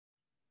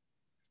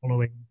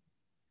following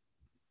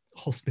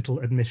hospital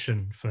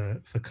admission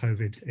for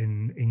COVID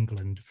in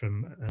England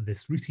from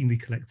this routinely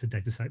collected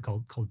data set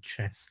called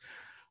CHESS.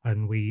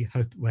 And we're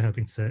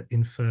hoping to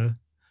infer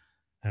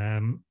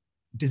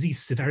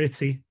disease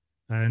severity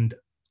and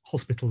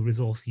hospital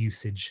resource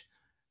usage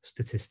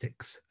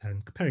statistics,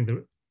 and comparing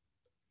the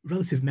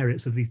relative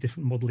merits of these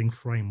different modelling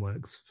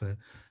frameworks for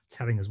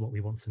telling us what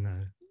we want to know.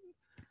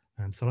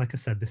 So like I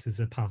said, this is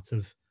a part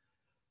of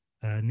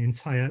an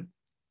entire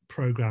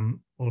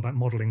program all about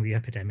modelling the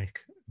epidemic,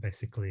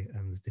 basically,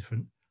 and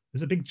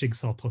there's a big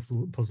jigsaw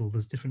puzzle.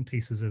 There's different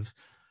pieces of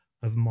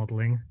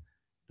modelling.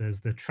 There's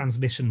the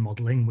transmission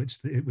modelling, which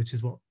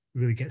is what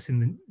really gets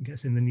in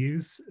the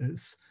news.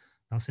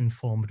 That's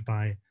informed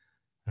by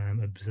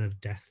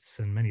observed deaths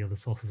and many other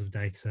sources of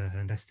data,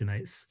 and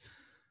estimates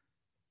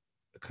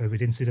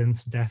COVID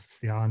incidents, deaths,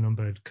 the R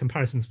number,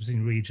 comparisons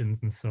between regions,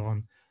 and so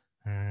on.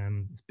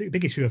 It's a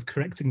big issue of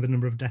correcting the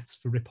number of deaths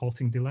for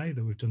reporting delay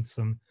that we've done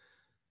some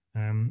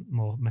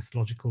more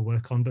methodological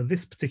work on. But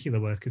this particular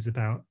work is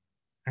about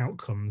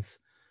outcomes,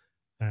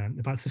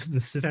 about the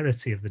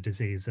severity of the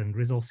disease and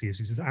resource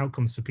usage,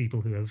 outcomes for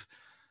people who have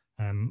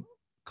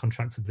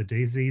contracted the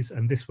disease.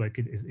 And this work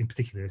is, in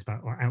particular, is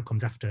about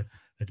outcomes after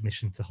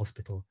admission to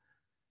hospital.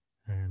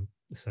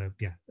 So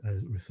yeah, I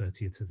refer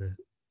to you to the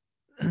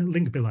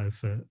link below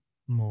for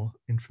more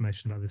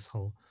information about this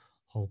whole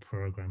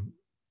program.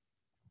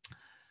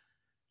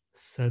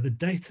 So the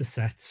data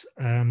set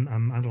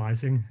I'm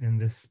analysing in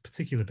this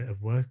particular bit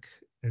of work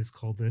is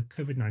called the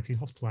COVID-19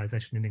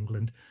 Hospitalisation in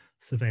England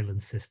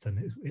Surveillance System.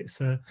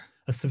 It's a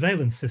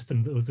surveillance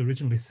system that was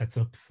originally set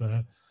up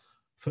for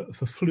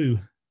flu.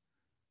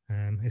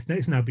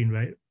 It's now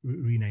been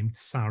renamed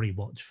SARI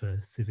Watch for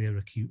severe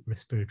acute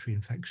respiratory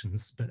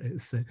infections, but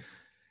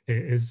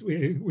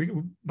we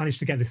managed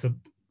to get this up,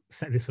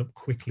 set this up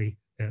quickly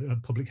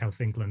at Public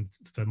Health England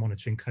for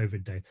monitoring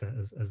COVID data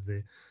as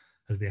the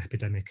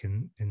epidemic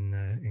in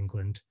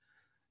England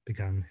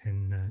began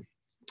in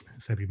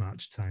February,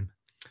 March time.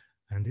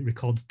 And it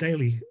records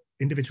daily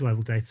individual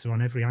level data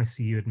on every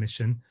ICU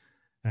admission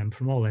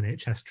from all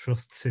NHS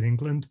trusts in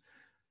England.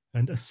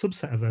 And a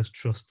subset of those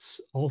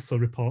trusts also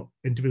report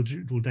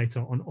individual data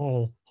on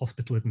all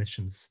hospital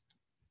admissions.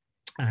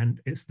 And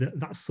it's that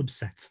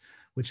subset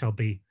which I'll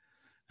be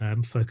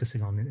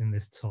focusing on in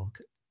this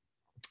talk.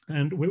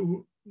 And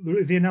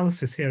the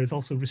analysis here is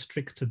also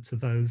restricted to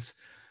those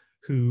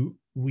who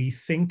we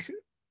think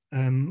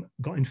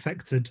got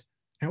infected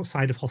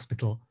outside of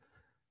hospital.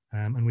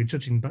 And we're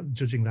judging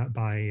that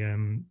by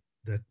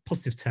the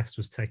positive test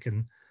was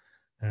taken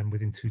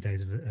within 2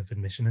 days of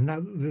admission. And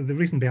the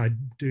reason behind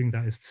doing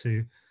that is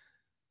to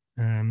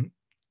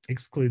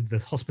exclude the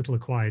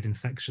hospital-acquired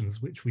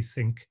infections, which we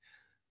think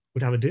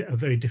would have a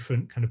very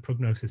different kind of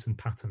prognosis and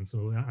pattern. So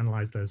we'll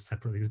analyse those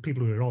separately. There's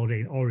people who are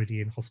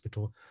already in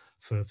hospital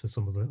for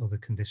some of the other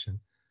condition.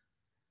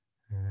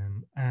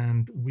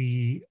 And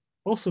we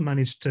also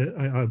managed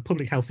to,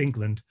 Public Health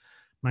England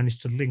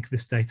managed to link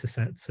this data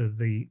set to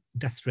the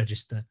deaths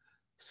register.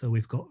 So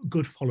we've got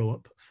good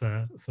follow-up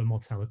for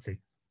mortality.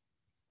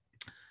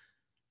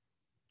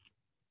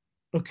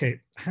 Okay,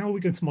 how are we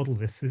going to model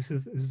this? This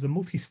is a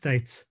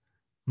multi-state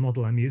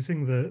model I'm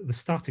using. The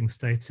starting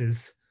state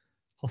is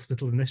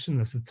hospital admission.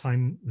 That's the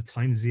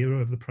time zero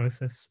of the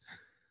process.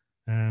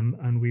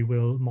 And we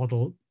will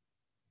model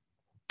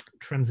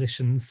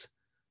transitions,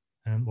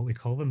 what we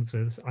call them.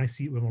 So this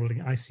we're modeling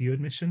ICU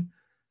admission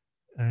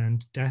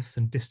and death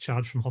and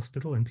discharge from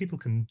hospital. And people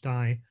can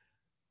die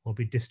or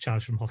be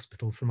discharged from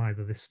hospital from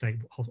either this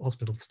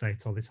hospital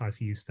state or this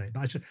ICU state.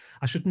 But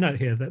I should note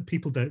here that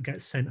people don't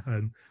get sent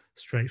home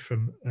straight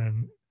from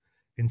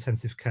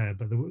intensive care.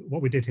 But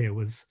what we did here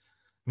was,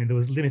 there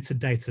was limited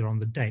data on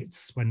the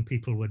dates when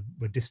people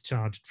were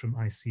discharged from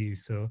ICU.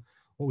 So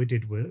what we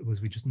did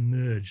was we just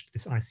merged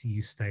this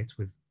ICU state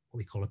with what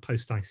we call a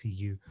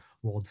post-ICU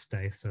ward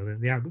stay. So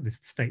this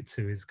state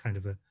 2 is kind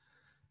of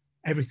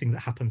everything that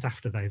happens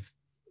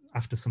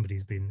after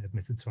somebody's been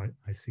admitted to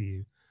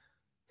ICU.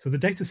 So the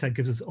data set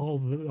gives us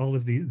all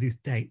of these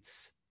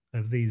dates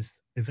of these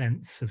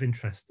events of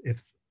interest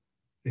if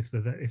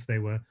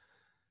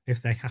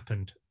they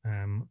happened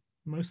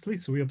mostly.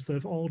 So we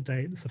observe all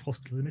dates of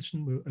hospital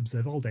admission. We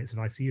observe all dates of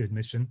ICU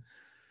admission,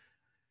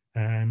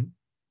 and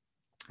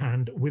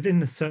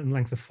within a certain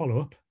length of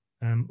follow-up,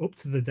 up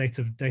to the date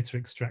of data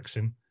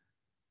extraction,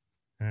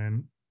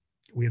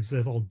 we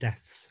observe all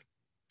deaths.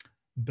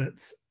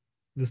 But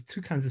there's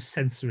two kinds of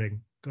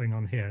censoring going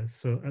on here.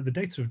 So at the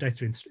data of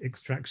data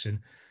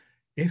extraction,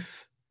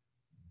 if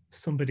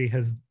somebody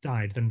has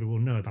died, then we will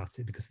know about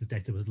it because the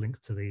data was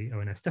linked to the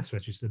ONS death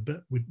register.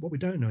 But what we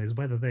don't know is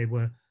whether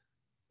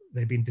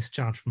they've been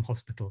discharged from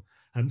hospital.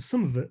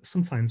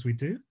 Sometimes we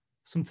do.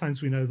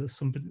 Sometimes we know that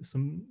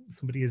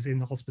somebody is in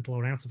the hospital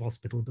or out of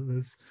hospital. But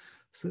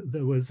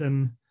there was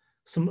a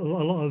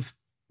lot of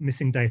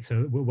missing data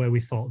where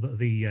we thought that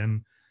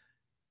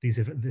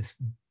this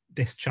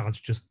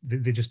discharge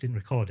they just didn't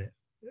record it.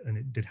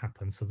 it did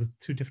happen. So there's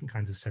two different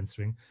kinds of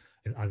censoring.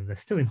 Either they're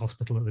still in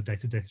hospital at the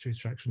date of data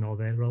extraction, or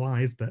they're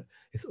alive, but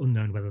it's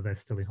unknown whether they're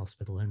still in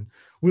hospital. And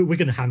we're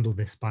going to handle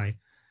this by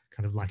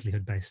kind of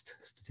likelihood-based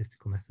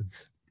statistical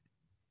methods.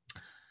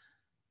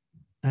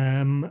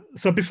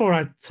 So before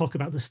I talk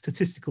about the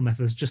statistical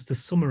methods, just to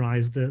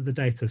summarize the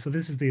data. So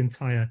this is the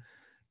entire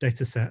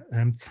data set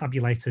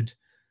tabulated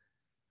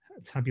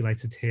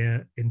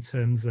here in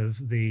terms of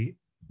the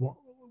what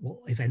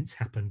events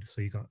happened.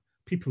 So you got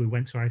people who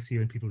went to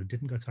ICU and people who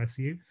didn't go to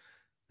ICU.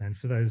 And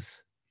for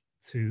those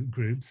two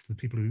groups, the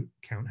people who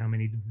count how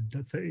many,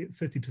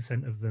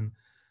 30% of them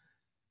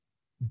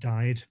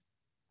died.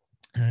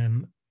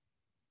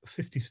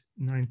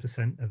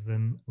 59% of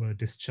them were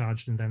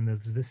discharged, and then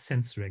there's this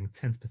censoring,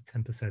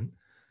 10%,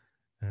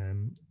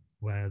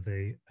 where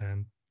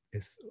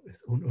it's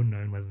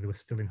unknown whether they were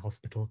still in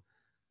hospital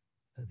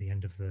at the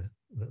end of the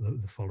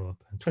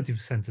follow-up, and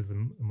 20% of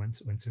them went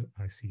to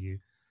ICU.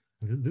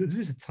 And there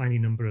is a tiny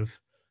number of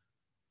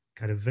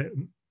kind of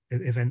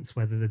events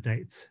where the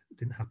date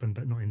didn't happen,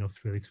 but not enough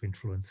really to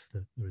influence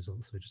the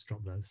results, so we just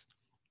dropped those.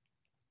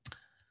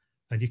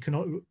 And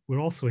we're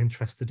also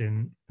interested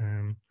in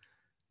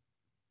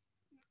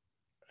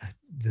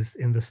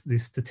the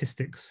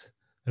statistics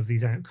of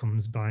these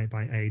outcomes by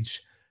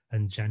age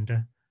and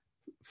gender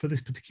for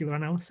this particular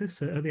analysis.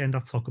 So at the end,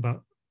 I'll talk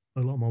about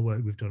a lot more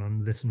work we've done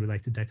on this and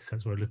related data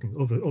sets where we're looking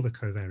at other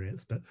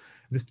covariates, but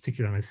this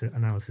particular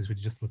analysis, we're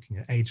just looking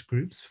at age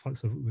groups.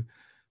 So we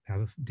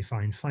have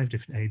defined 5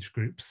 different age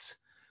groups,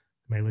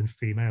 male and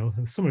female.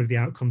 And some of the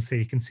outcomes here,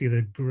 you can see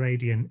the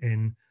gradient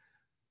in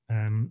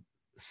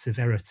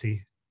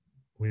severity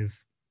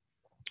with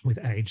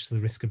age, so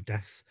the risk of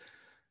death.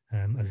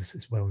 As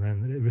it's well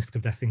known, the risk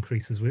of death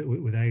increases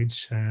with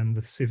age.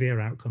 The severe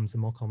outcomes are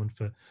more common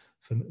for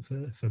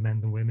men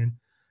than women,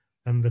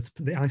 and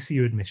the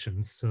ICU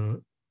admissions.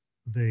 So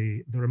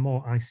there are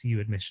more ICU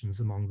admissions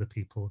among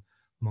people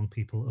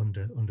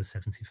under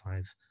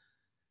 75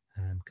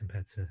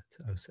 compared to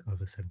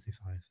over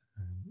 75.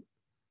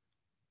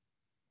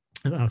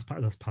 And that's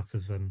part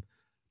of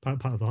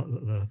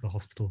the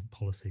hospital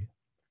policy.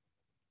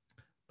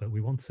 But we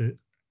want to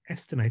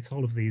estimate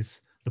all of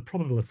these, the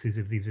probabilities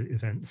of these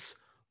events,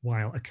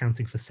 while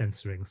accounting for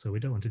censoring. So we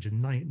don't want to just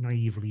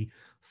naively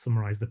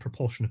summarize the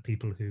proportion of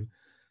people who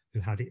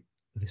had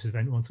this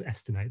event. We want to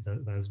estimate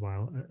those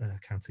while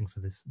accounting for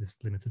this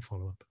limited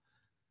follow-up.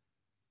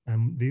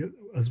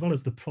 As well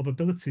as the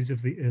probabilities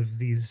of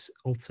these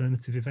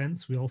alternative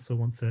events, we also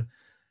want to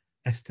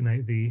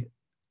estimate the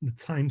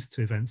times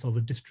to events, or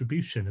the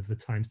distribution of the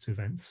times to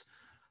events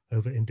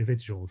over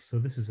individuals. So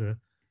this is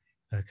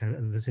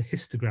there's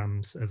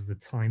histograms of the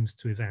times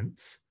to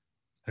events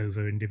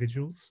over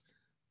individuals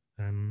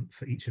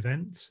for each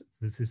event.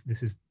 This is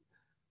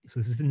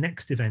the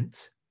next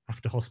event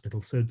after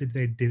hospital. So did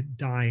they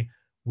die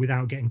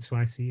without getting to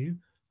ICU,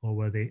 or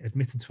were they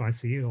admitted to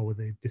ICU, or were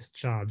they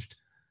discharged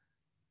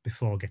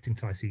before getting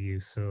to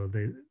ICU? So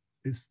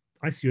this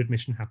ICU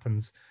admission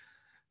happens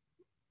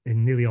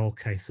in nearly all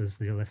cases.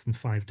 They are less than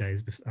 5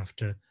 days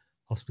after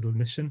hospital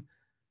admission.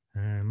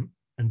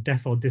 And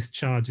death or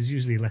discharge is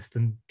usually less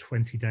than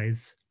 20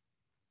 days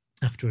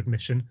after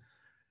admission.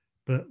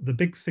 But the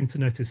big thing to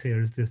notice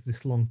here is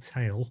this long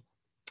tail.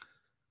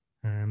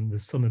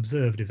 There's some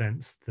observed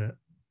events that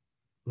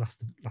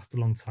last a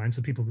long time.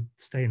 So people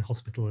stay in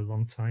hospital a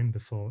long time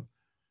before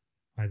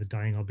either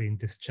dying or being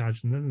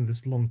discharged. And then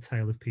there's long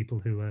tail of people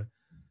who are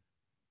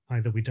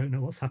either we don't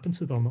know what's happened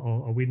to them,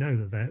 or we know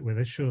that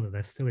they're sure that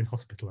they're still in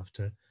hospital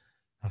after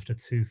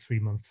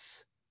 2-3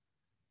 months.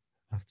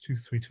 After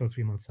 2 or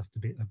 3 months after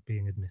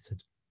being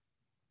admitted.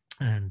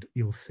 And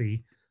you'll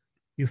see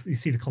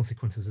the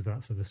consequences of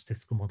that for the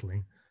statistical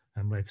modeling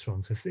later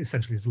on. So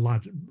essentially it's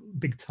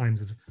big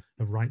times of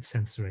right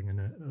censoring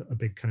and a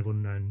big kind of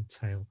unknown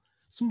tail.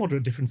 Some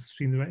moderate difference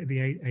between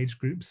the age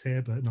groups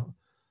here, but not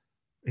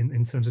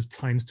in terms of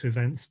times to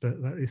events, but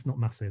it's not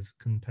massive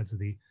compared to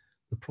the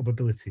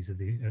probabilities of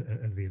the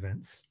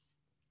events.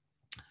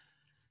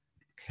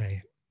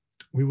 Okay,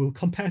 we will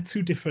compare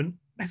 2 different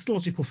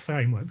methodological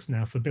frameworks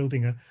now for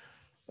building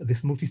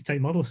this multi-state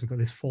model. So we've got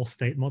this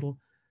 4-state model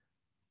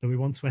that we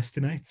want to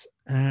estimate.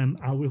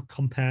 I will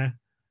compare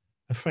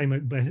a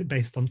framework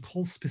based on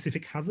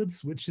cause-specific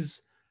hazards, which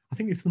is, I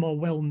think it's the more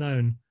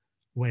well-known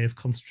way of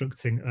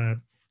constructing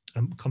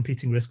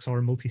competing risks, or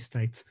a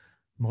multi-state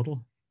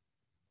model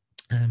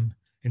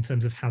in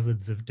terms of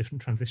hazards of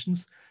different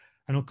transitions.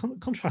 And I'll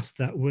contrast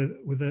that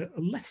with a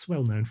less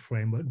well-known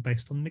framework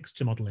based on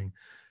mixture modeling.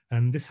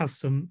 And this has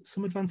some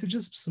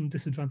advantages, some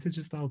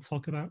disadvantages that I'll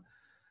talk about.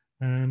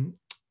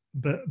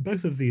 But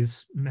both of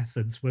these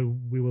methods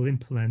we will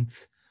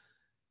implement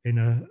in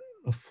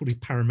a fully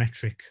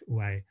parametric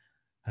way.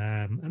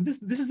 And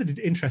this is an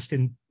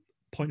interesting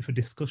point for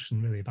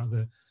discussion, really, about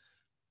the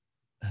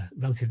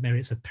relative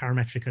merits of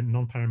parametric and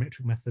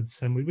non-parametric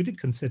methods. And we did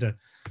consider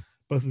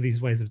both of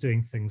these ways of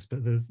doing things,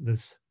 but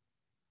there's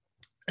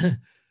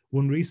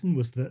one reason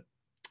was that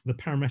the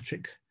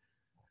parametric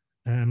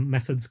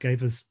methods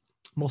gave us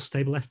more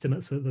stable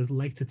estimates at those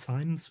later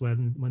times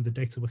when the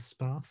data was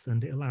sparse,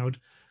 and it allowed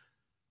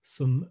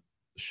some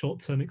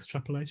short-term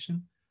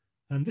extrapolation.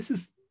 And this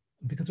is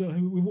because we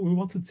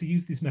wanted to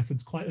use these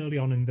methods quite early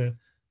on in the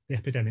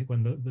epidemic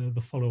when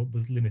the follow-up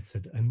was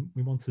limited, and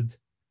we wanted,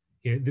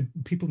 the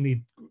people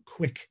need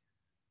quick,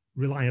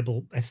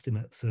 reliable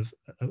estimates of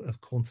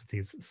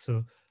quantities,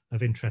 so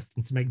of interest,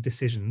 and to make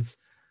decisions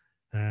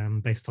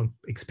based on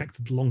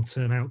expected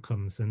long-term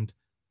outcomes. And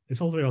it's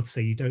all very odd to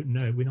say you don't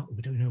know. We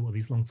don't know what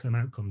these long-term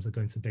outcomes are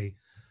going to be,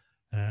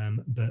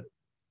 but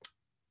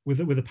with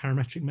the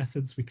parametric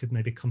methods, we could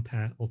maybe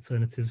compare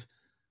alternative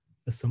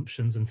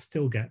assumptions and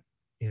still get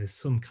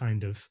some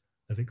kind of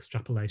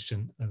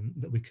extrapolation,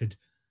 that we could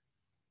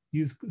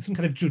use some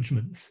kind of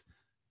judgments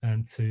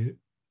to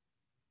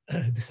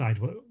decide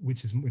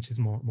which is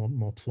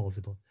more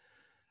plausible.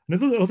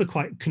 Another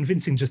quite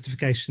convincing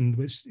justification,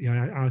 which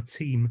our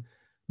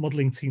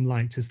modeling team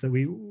liked, is that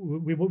we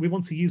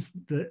want to use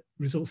the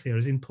results here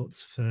as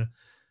inputs for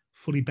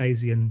fully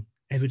Bayesian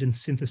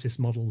evidence synthesis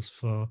models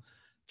for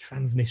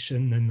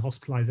transmission and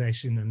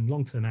hospitalization and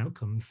long-term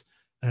outcomes.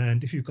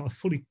 And if you've got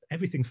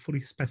everything fully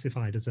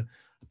specified as a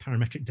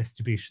parametric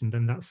distribution,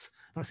 then that's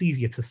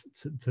easier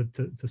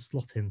to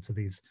slot into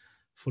these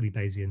fully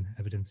Bayesian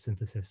evidence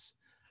synthesis.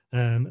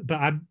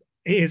 But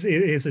it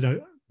is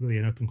really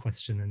an open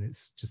question, and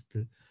it's just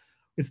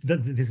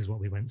this is what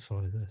we went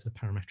for as a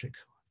parametric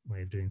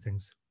way of doing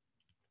things.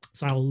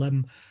 So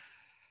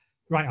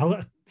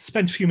I'll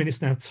spend a few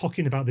minutes now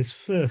talking about this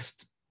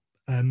first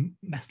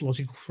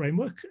methodological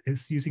framework.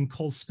 It's using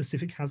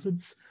cause-specific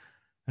hazards.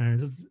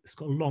 It's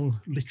got a long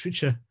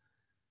literature,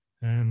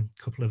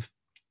 couple of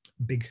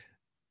big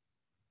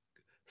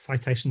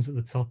citations at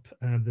the top.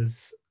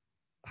 There's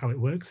how it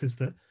works is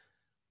that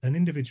an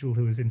individual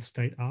who is in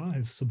state R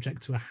is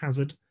subject to a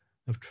hazard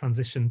of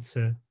transition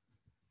to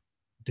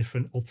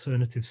different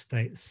alternative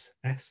states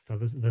S. So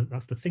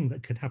that's the thing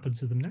that could happen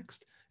to them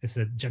next. It's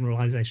a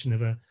generalization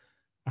of a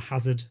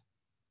hazard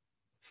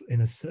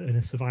in a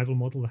survival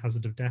model, the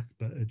hazard of death,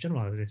 but a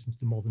generalization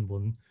to more than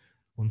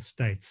one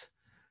state.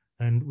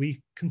 And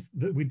we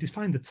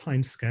define the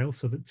time scale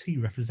so that T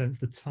represents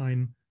the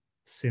time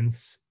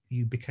since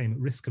you became at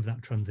risk of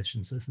that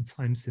transition. So it's the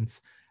time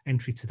since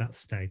entry to that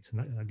state, and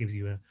that gives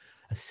you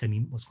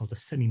what's called a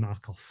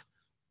semi-Markov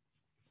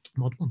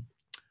model.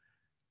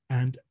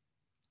 And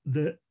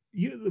the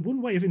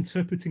one way of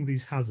interpreting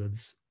these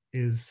hazards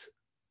is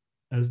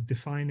as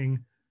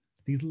defining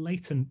these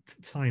latent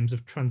times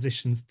of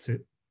transitions to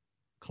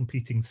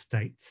competing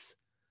states.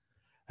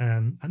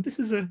 And this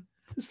is a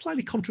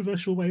slightly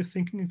controversial way of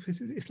thinking,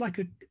 because it's like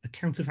a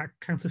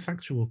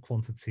counterfactual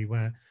quantity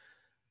where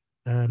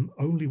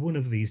only one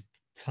of these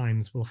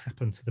times will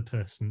happen to the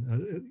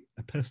person.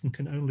 A person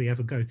can only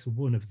ever go to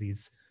one of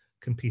these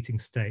competing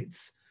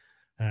states.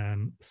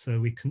 So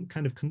we can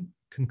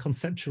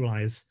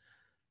conceptualize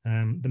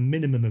the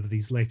minimum of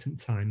these latent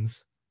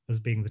times as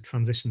being the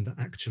transition that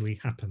actually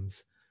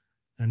happens.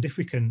 And if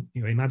we can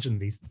imagine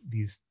these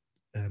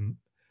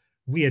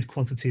weird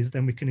quantities,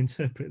 then we can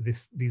interpret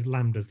these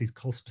lambdas, these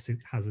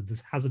cause-specific hazards,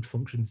 as hazard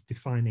functions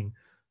defining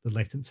the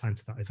latent time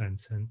to that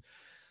event. And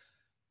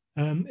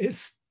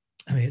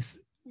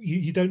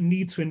you don't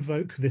need to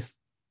invoke this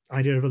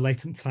idea of a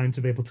latent time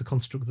to be able to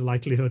construct the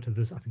likelihood. I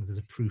think there's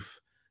a proof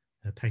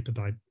paper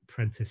by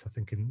Prentice, I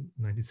think in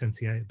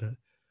 1978, but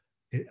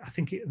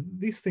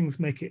these things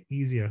make it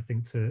easier, I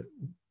think, to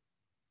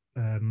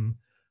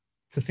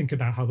think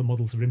about how the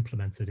models are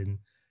implemented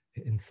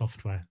in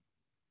software.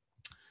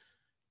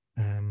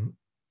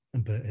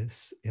 But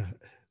it's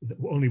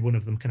only one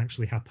of them can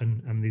actually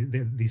happen,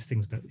 and these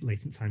things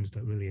latent times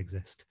don't really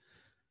exist.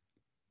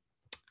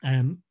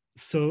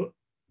 So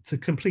to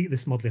complete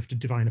this model, you have to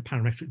define a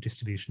parametric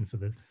distribution for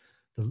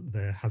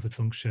the hazard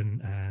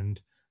function, and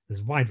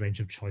there's a wide range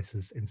of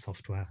choices in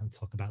software. I'll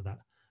talk about that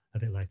a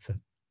bit later.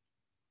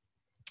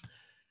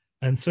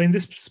 And so in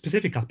this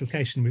specific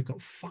application, we've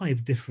got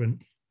 5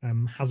 different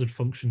hazard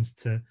functions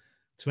to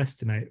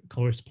estimate,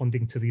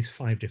 corresponding to these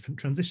 5 different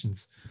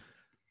transitions.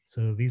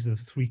 So these are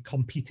the 3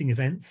 competing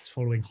events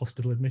following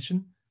hospital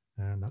admission.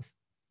 That's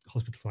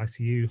hospital to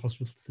ICU,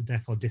 hospital to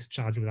death, or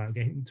discharge without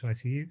getting to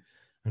ICU.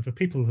 And for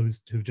people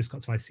who've just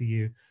got to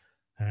ICU,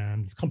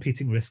 there's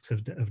competing risks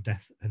of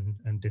death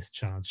and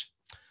discharge.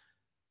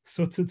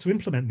 So to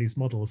implement these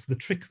models, the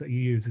trick that you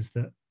use is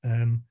that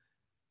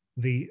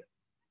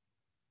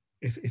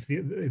if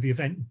the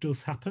event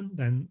does happen,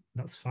 then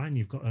that's fine.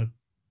 You've got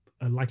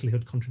a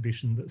likelihood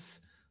contribution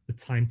that's the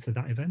time to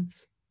that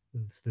event.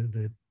 It's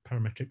the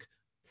parametric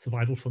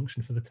survival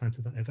function for the time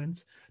to that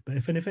event. But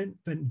if an event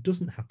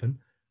doesn't happen,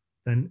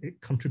 then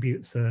it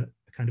contributes a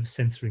kind of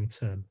censoring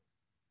term.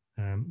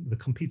 The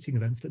competing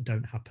events that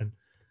don't happen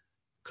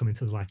come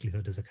into the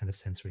likelihood as a kind of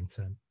censoring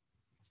term.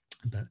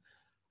 But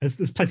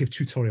there's plenty of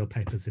tutorial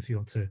papers if you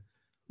want to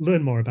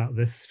learn more about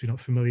this, if you're not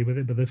familiar with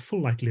it. But the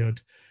full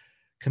likelihood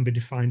can be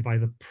defined by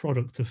the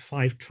product of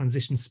 5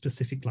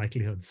 transition-specific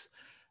likelihoods.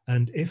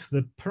 And if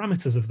the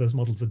parameters of those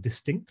models are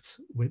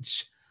distinct,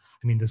 which,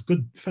 there's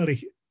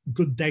fairly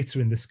good data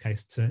in this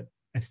case to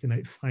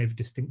estimate 5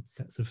 distinct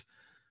sets of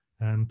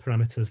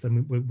parameters,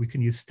 then we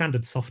can use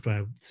standard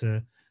software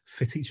to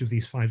fit each of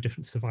these 5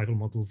 different survival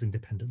models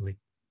independently.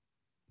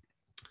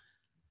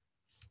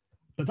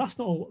 But that's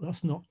not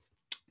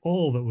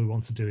all that we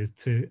want to do, is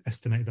to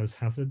estimate those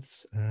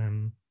hazards.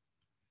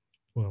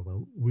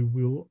 Well, we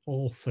will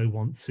also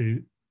want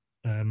to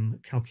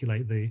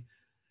calculate the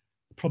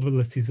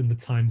probabilities and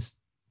the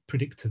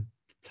predicted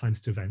times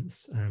to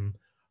events,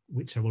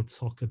 which I will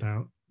talk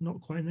about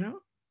not quite now,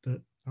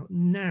 but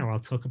now I'll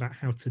talk about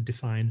how to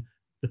define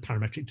the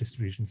parametric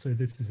distribution. So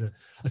this is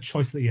a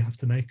choice that you have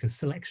to make, a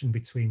selection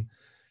between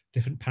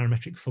different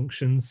parametric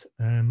functions.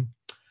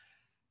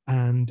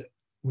 And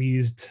we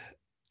used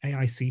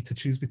AIC to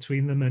choose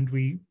between them, and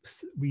we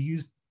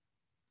used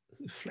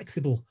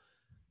flexible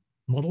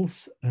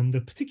models, and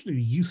the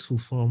particularly useful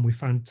form we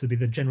found to be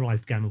the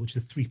generalized gamma, which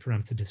is a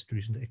 3-parameter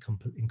distribution that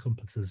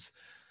encompasses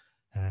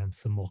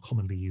some more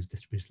commonly used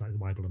distributions like the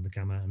Weibull and the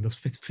gamma, and those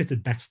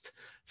fitted best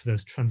for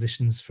those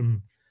transitions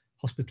from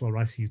hospital or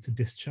ICU to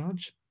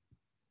discharge.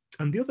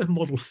 And the other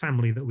model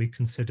family that we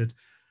considered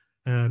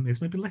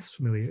is maybe less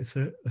familiar. It's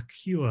a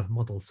cure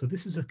model. So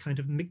this is a kind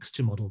of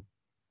mixture model,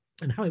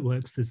 and how it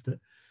works is that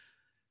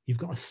you've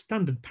got a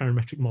standard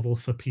parametric model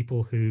for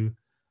people who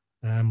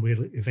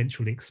will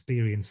eventually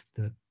experience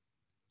the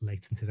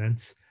latent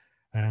events,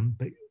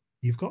 but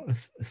you've got a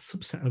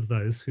subset of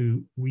those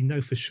who we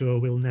know for sure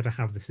will never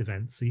have this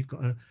event. So you've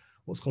got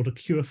what's called a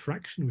cure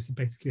fraction, which is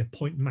basically a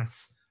point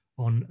mass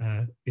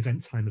on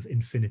event time of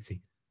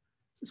infinity.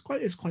 So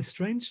it's quite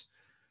strange,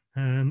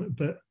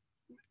 but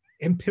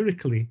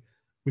empirically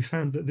we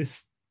found that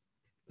this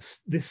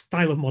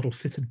style of model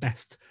fitted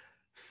best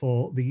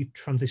for the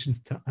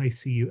transitions to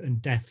ICU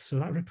and death. So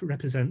that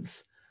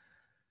represents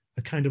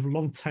a kind of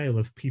long tail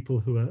of people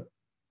who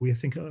we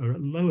think are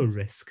at lower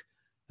risk,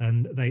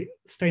 and they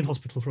stay in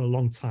hospital for a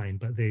long time,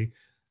 but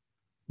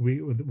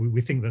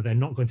we think that they're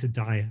not going to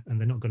die and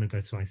they're not going to go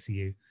to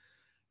ICU.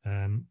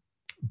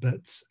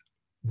 But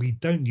we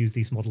don't use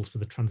these models for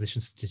the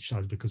transitions to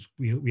discharge because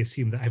we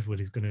assume that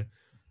everybody's going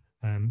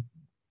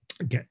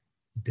to get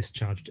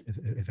discharged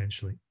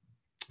eventually.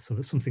 So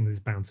that's something that's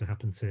bound to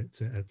happen to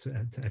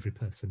every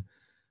person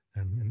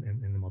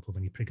in the model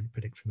when you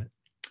predict from it.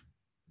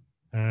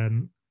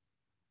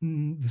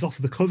 There's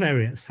also the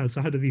covariates.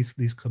 So how do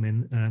these come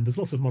in? There's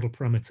lots of model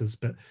parameters,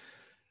 but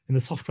in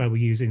the software we're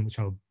using, which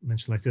I'll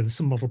mention later, there's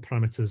some model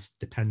parameters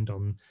depend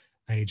on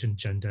age and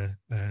gender,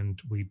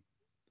 and we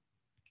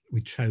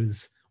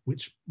chose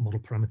which model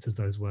parameters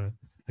those were,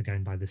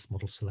 again, by this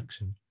model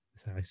selection,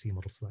 this AIC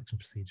model selection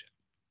procedure.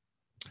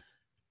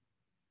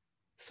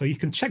 So you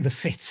can check the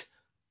fit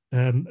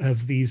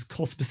of these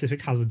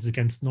cause-specific hazards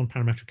against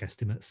non-parametric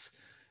estimates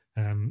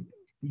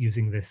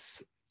using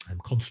this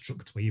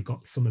construct where you've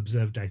got some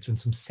observed data and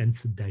some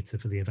censored data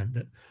for the event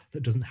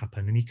that doesn't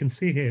happen. And you can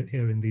see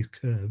here in these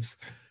curves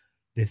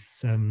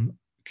this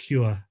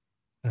cure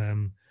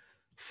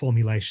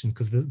formulation,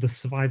 because the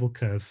survival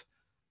curve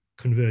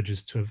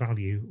converges to a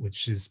value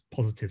which is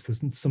positive. So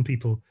some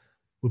people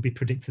will be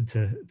predicted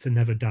to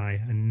never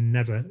die and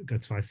never go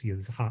to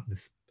ICU.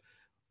 There's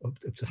up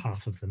to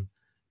half of them.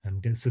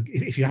 So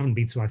if you haven't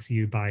been to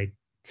ICU by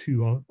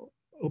 2 or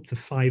up to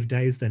 5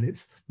 days, then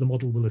the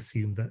model will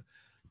assume that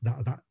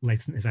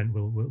latent event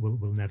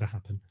will never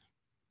happen.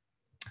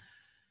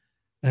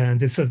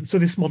 And so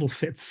this model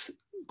fits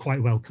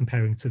quite well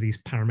comparing to these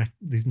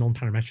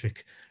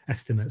non-parametric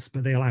estimates,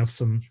 but they allow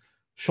some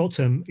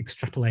short-term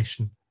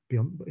extrapolation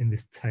beyond in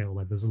this tail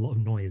where there's a lot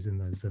of noise in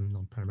those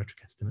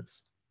non-parametric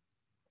estimates.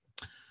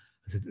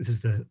 This is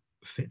the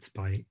fit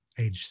by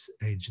age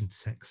and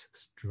sex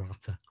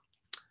strata.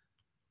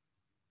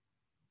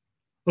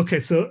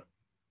 Okay, so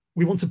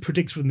we want to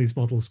predict from these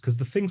models because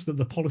the things that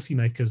the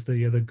policymakers,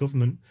 the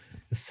government,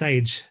 the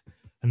SAGE,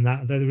 and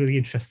that they're really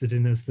interested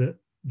in is the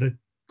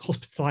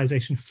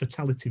hospitalization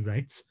fatality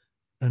rates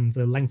and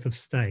the length of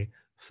stay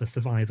for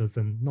survivors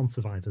and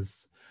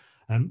non-survivors.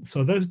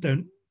 So those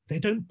don't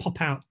pop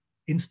out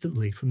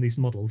instantly from these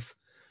models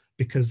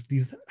because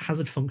these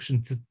hazard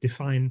functions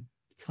define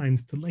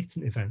times to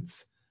latent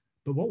events.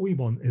 But what we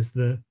want is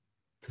to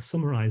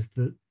summarize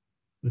the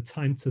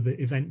time to the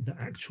event that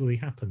actually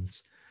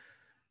happens.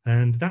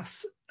 And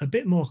that's a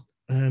bit more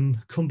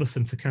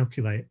cumbersome to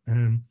calculate.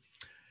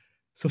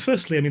 So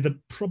firstly, I mean, the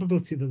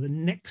probability that the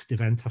next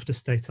event after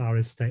state R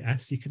is state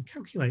S, you can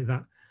calculate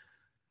that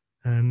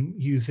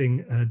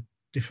using a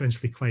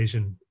differential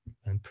equation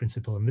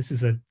principle. And this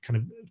is a kind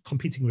of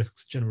competing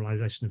risks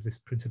generalization of this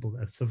principle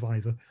that a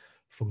survivor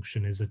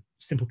function is a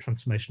simple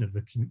transformation of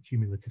the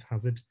cumulative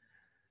hazard.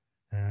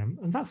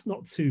 And that's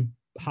not too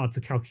hard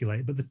to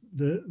calculate, but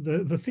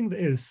the thing that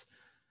is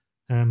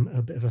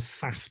a bit of a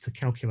faff to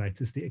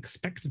calculate is the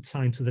expected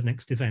time to the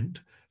next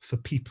event for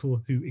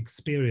people who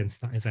experience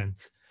that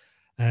event.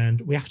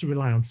 And we have to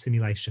rely on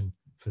simulation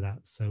for that.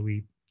 So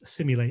we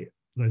simulate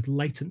those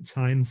latent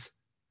times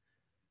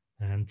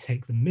and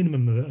take the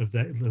minimum of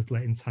those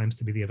latent times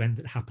to be the event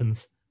that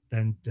happens,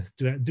 then just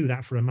do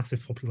that for a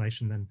massive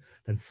population,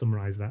 then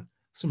summarize that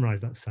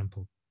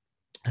sample.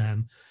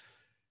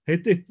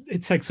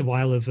 It takes a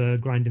while of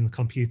grinding the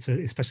computer,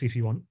 especially if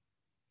you want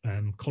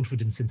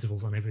confidence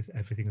intervals on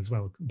everything as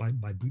well by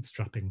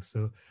bootstrapping.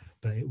 So,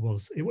 but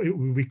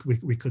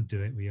we could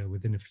do it. We are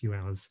within a few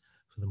hours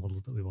for the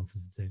models that we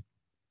wanted to do.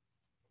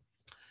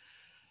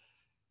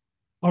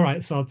 All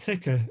right, so I'll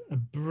take a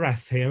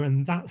breath here,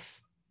 and that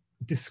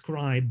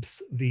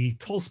describes the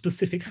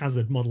cause-specific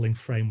hazard modeling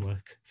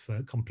framework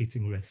for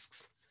competing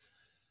risks.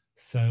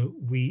 So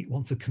we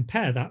want to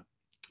compare that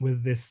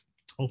with this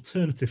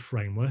alternative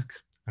framework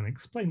and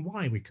explain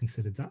why we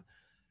considered that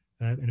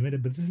in a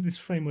minute. But this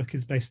framework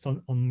is based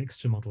on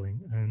mixture modeling,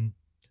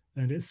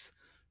 and it's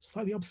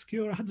slightly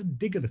obscure. I had to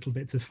dig a little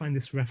bit to find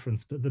this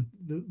reference, but the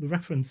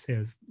reference here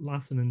is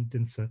Larson and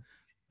Dinser,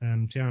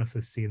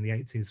 JRSSC in the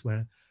 80s,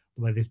 where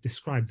they've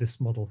described this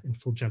model in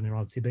full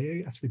generality, but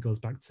it actually goes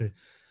back to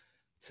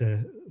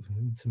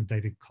some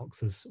David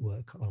Cox's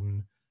work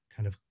on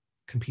kind of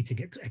competing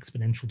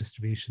exponential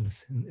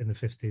distributions in the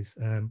 50s.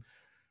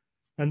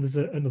 And there's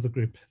another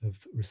group of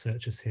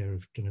researchers here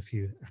who've done a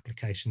few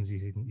applications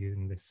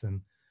using this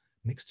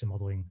mixture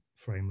modeling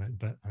framework.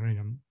 But I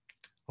mean,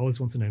 I always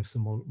want to know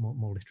some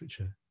more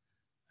literature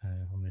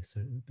on this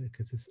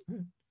because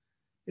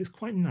it's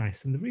quite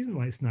nice. And the reason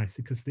why it's nice is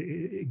because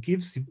it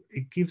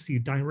gives you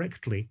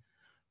directly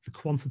the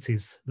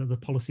quantities that the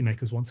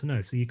policymakers want to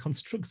know. So you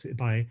construct it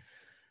by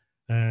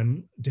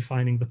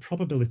defining the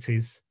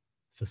probabilities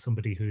for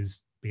somebody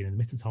who's been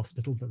admitted to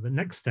hospital that the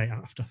next state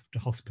after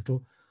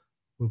hospital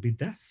will be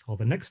death, or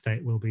the next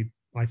state will be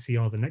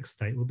ICR, the next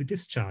state will be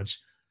discharge.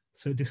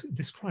 So it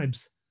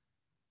describes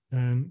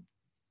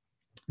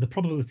the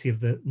probability of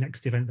the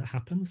next event that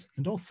happens.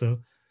 And also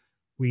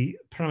we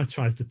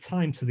parameterize the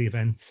time to the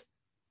event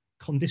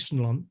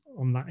conditional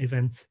on that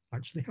event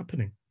actually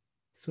happening.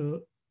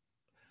 So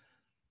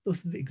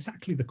those are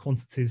exactly the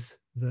quantities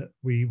that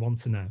we want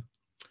to know.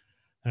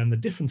 And the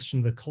difference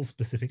from the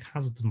cause-specific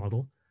hazards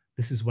model,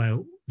 this is where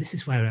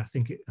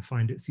I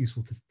find it's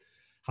useful to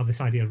have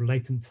this idea of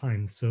latent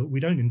times. So we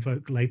don't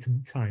invoke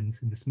latent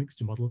times in this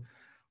mixture model.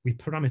 We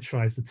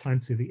parameterize the time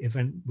to the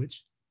event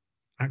which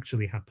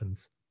actually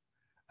happens.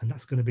 And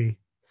that's going to be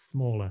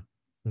smaller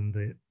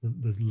than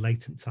there's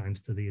latent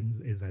times to the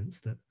events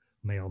that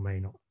may or may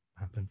not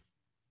happen.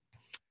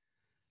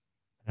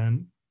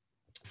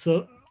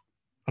 So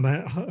I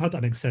hope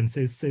that makes sense.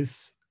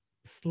 It's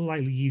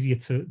slightly easier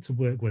to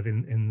work with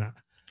in that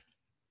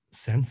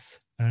sense,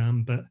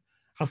 but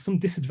has some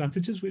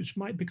disadvantages which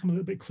might become a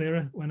little bit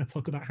clearer when I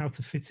talk about how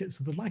to fit it.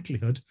 So the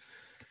likelihood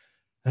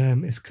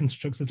is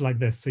constructed like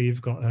this. So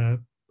you've got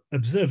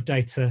observed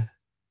data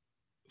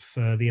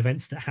for the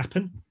events that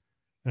happen,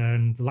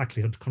 and the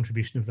likelihood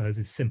contribution of those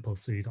is simple.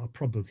 So you've got a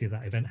probability of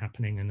that event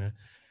happening and a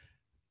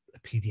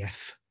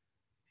PDF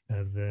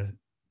of the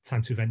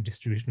time to event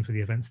distribution for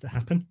the events that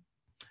happen.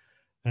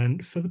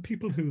 And for the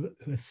people who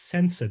are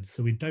censored,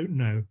 so we don't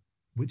know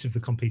which of the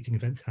competing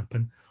events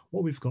happen,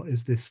 what we've got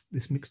is this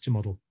mixture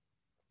model.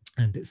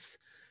 And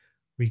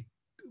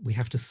we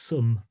have to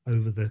sum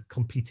over the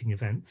competing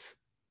events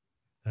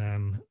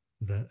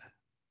that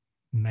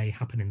may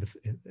happen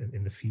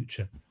in the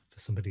future for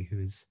somebody who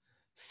is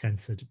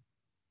censored.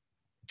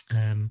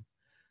 And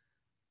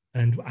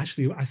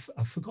actually,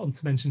 I've forgotten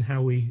to mention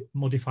how we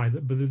modify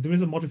that, but there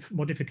is a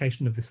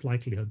modification of this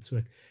likelihood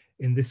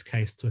in this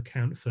case to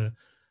account for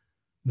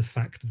the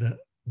fact that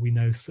we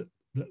know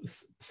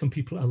that some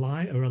people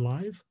are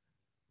alive,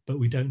 but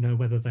we don't know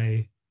whether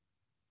they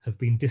have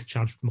been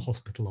discharged from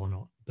hospital or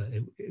not. But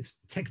it's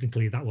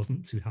technically that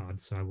wasn't too hard,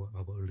 so I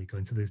won't really go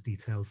into those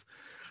details.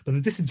 But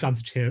the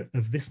disadvantage here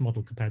of this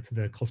model compared to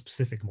the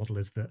cause-specific model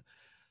is that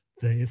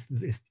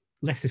it's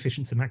less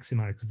efficient to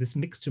maximize, because this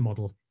mixture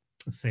model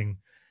thing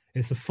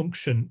is a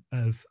function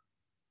of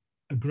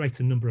a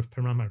greater number of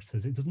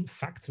parameters. It doesn't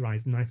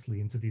factorize nicely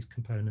into these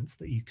components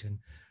that you can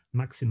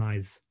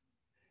maximize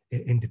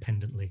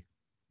independently.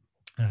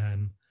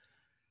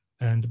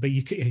 But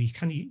you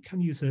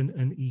can use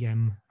an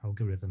EM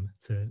algorithm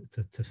to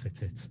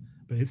fit it,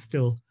 but it's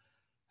still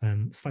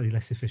slightly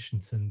less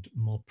efficient and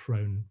more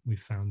prone, we've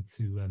found,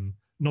 to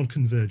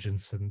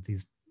non-convergence and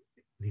these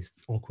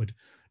awkward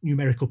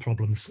numerical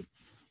problems.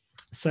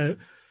 So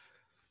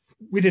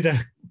we did a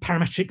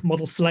parametric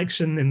model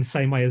selection in the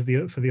same way as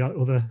for the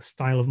other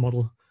style of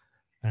model,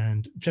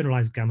 and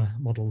generalized gamma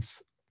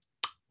models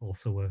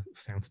also were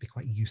found to be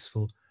quite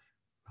useful.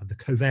 The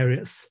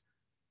covariates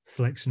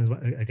selection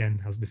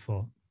again as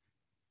before.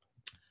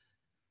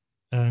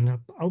 And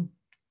what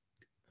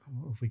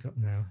have we got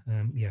now?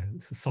 Yeah,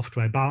 it's a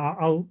software, but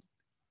I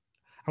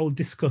will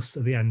discuss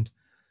at the end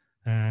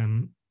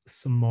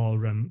some more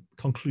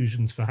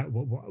conclusions for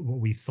what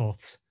we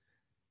thought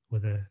were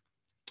the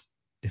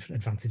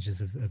different advantages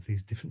of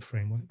these different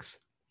frameworks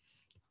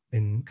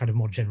in kind of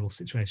more general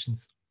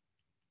situations.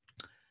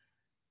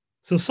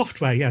 So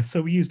software, yeah.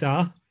 So we use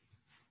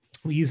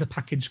a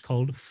package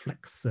called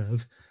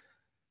flexsurv,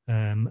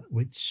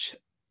 which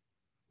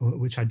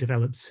I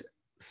developed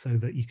so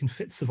that you can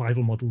fit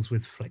survival models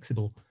with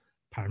flexible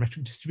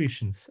parametric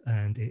distributions,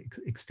 and it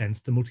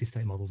extends to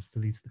multi-state models to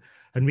these.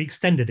 And we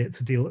extended it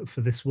to deal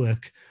for this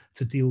work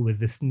to deal with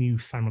this new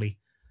family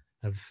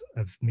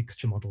of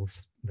mixture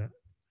models that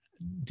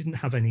didn't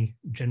have any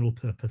general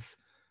purpose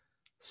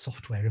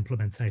software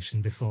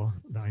implementation before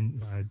that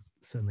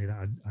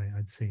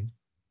I'd seen.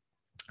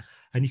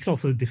 And you can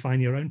also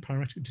define your own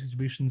parametric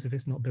distributions if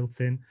it's not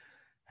built in.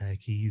 You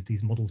can use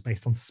these models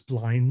based on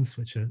splines,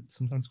 which are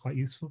sometimes quite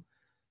useful,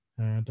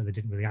 but they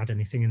didn't really add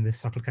anything in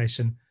this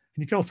application.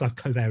 And you can also have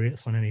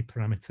covariates on any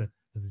parameter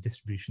of the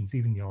distributions,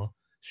 even your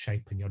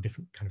shape and your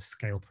different kind of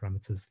scale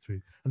parameters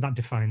through. And that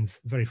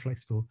defines very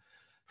flexible,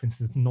 for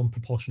instance,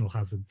 non-proportional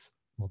hazards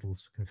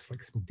models for kind of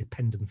flexible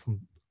dependence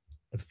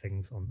of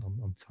things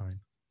on time.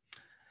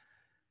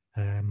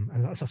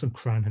 And that's on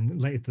CRAN, and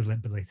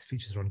the latest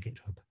features are on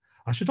GitHub.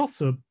 I should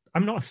also,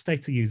 I'm not a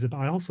Stata user, but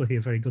I also hear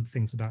very good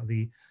things about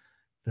the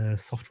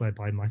software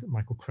by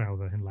Michael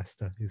Crowther in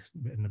Leicester, who's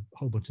written a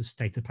whole bunch of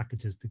Stata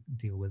packages to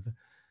deal with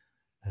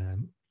a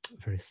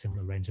very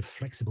similar range of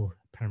flexible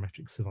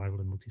parametric survival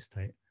and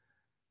multi-state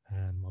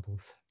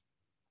models.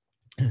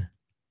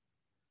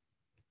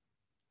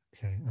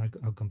 Okay,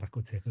 I'll come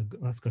backwards here.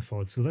 Let's go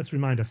forward. So let's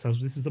remind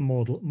ourselves, this is the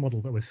model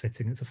that we're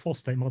fitting. It's a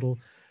 4-state model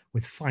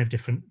with 5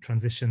 different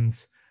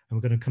transitions, and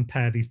we're going to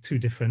compare these 2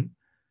 different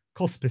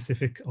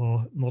cost-specific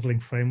or modeling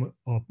framework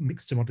or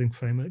mixture modeling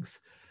frameworks.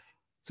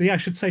 So yeah, I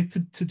should say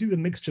to do the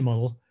mixture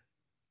model,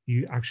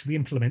 you actually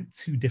implement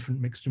 2 different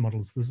mixture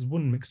models. There's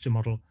one mixture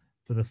model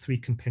for the 3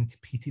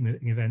 competing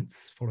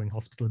events following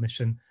hospital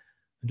admission,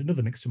 and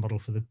another mixture model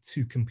for the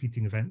 2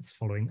 competing events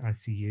following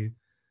ICU.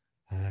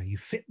 You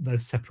fit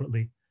those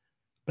separately,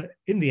 but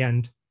in the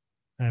end,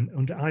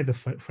 under either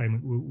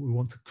framework, we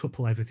want to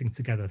couple everything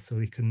together so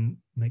we can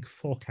make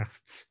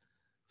forecasts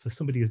for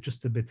somebody who's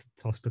just admitted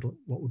to hospital.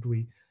 What would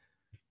we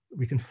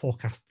can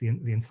forecast the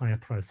entire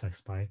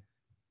process by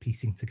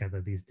piecing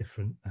together these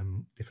different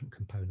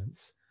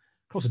components.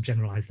 Of course,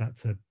 generalize that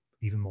to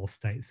even more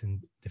states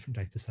in different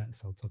data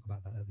sets. I'll talk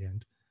about that at the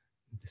end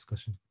of the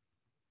discussion.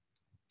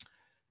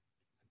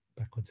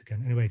 Backwards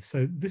again. Anyway,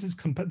 so this is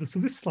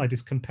this slide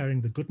is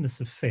comparing the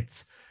goodness of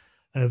fit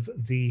of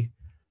the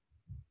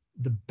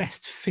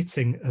best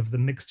fitting of the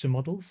mixture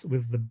models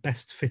with the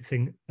best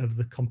fitting of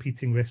the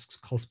competing risks,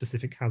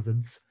 cost-specific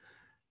hazards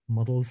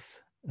models,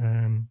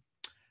 and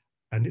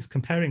it's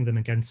comparing them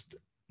against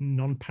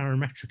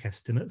non-parametric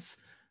estimates.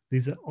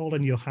 These are all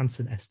in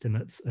Johansson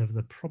estimates of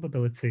the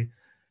probability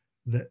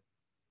that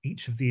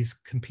each of these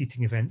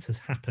competing events has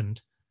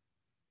happened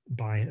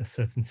by a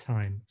certain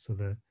time. So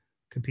the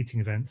competing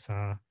events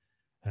are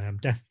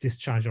death,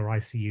 discharge, or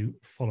ICU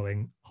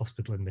following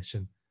hospital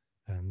admission.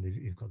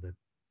 You've got the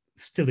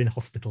still in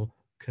hospital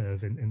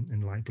curve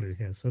in light blue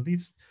here. So the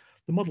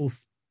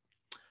models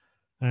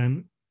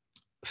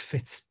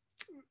fit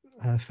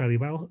fairly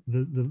well.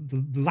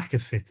 The lack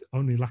of fit,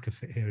 only lack of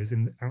fit here is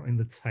out in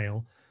the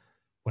tail,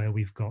 where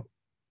we've got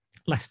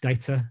less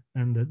data,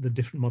 and the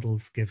different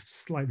models give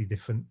slightly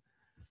different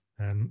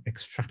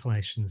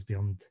extrapolations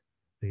beyond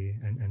the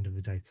end of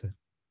the data.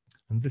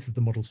 And this is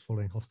the models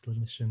following hospital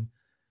admission.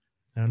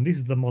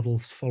 These are the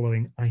models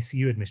following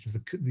ICU admission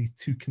of these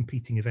 2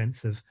 competing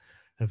events of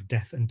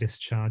death and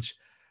discharge.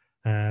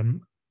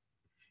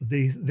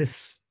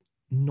 This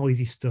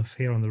noisy stuff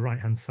here on the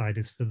right-hand side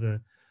is for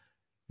the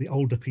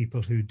older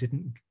people who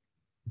didn't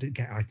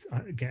get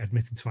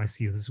admitted to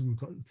ICU.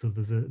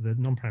 The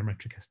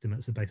non-parametric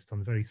estimates are based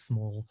on very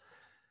small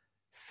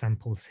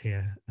samples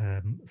here.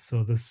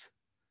 So there's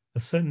a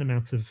certain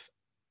amount of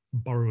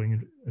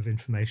borrowing of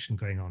information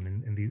going on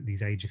in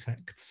these age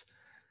effects,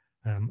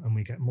 and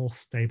we get more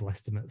stable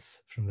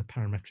estimates from the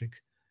parametric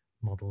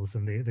models,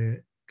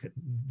 and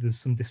there's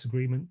some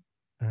disagreement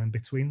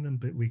between them,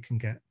 but we can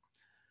get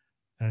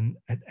an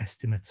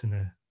estimate and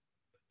a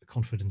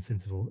confidence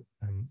interval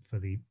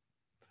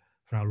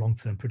for our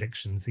long-term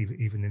predictions,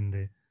 even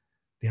in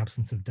the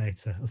absence of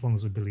data, as long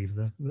as we believe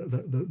the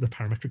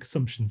parametric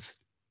assumptions.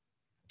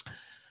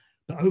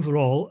 But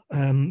overall,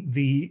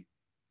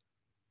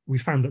 we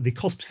found that the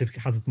cost-specific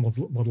hazard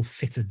model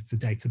fitted the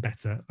data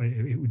better.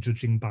 It was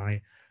judging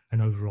by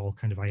an overall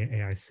kind of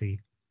AIC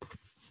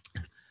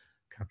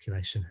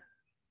calculation.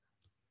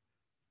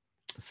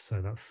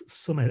 So that's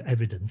some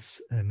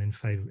evidence in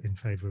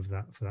favor of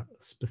that for that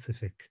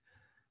specific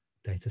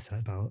data set.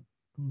 About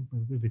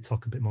we'll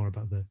talk a bit more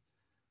about the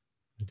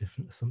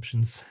different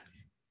assumptions.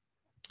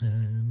 Where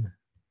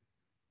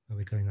are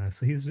we going now?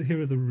 So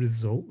here are the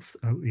results.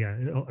 Yeah,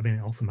 I mean,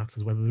 it also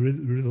matters whether the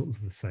results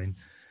are the same.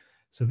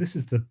 So this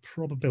is the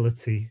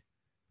probability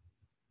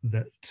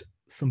that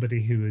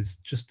somebody who has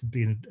just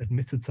been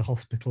admitted to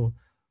hospital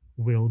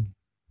will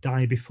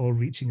die before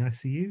reaching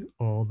ICU,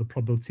 or the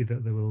probability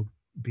that they will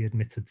be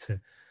admitted to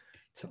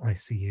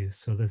ICU.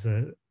 So there's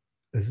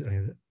as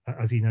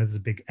you know, there's a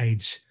big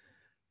age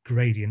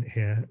gradient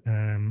here.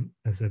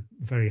 There's a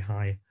very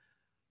high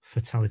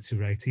fatality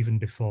rate even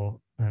before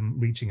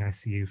reaching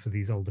ICU for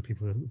these older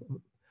people,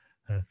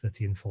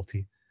 30 and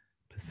 40%.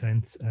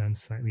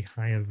 Slightly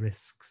higher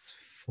risks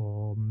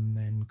for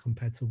men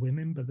compared to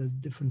women, but the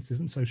difference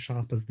isn't so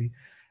sharp as the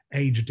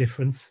age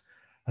difference,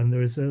 and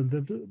there is a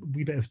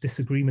wee bit of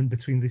disagreement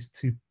between these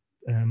two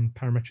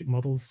parametric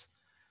models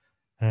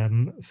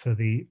for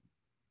the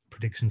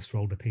predictions for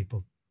older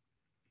people.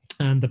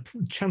 And the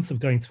chance of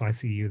going to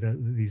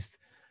ICU, these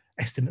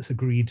estimates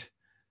agreed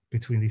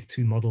between these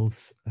two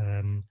models,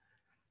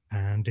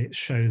 and it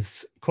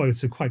shows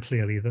quite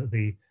clearly that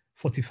the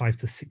 45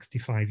 to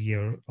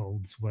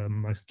 65-year-olds were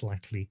most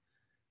likely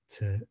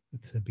to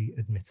be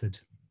admitted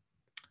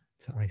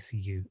to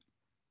ICU.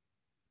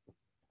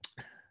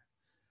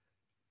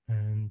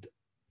 And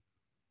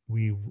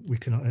we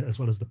can, as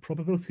well as the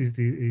probability of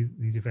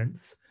these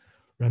events,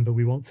 remember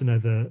we want to know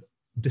the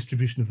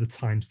distribution of the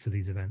times to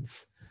these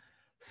events.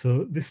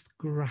 So this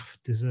graph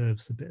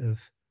deserves a bit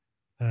of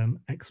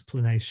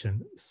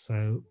explanation.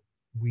 So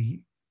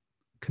we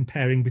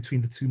comparing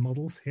between the two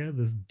models here,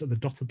 there's the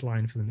dotted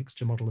line for the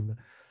mixture model and the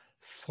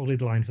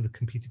solid line for the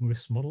computing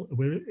risk model.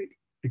 We're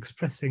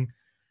expressing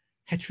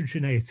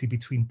heterogeneity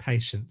between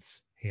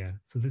patients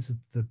here. So this is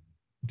the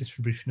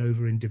distribution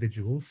over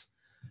individuals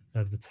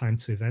of the time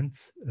to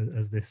event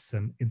as this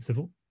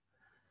interval.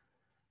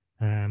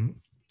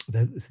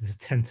 There's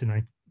 10 to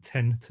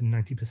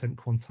 90%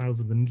 quantiles,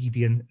 and the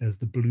median as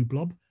the blue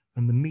blob,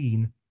 and the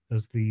mean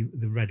as the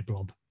red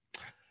blob.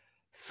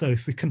 So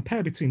if we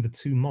compare between the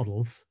two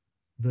models,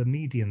 the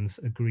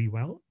medians agree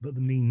well, but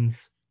the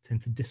means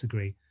tend to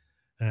disagree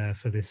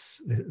for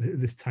this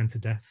time to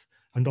death,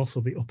 and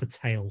also the upper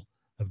tail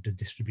of the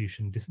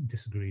distribution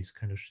disagrees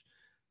kind of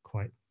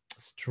quite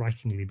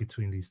strikingly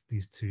between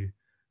these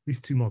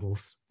two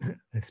models,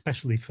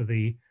 especially for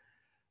the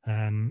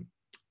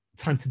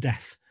time to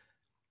death,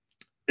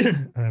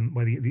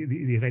 where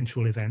the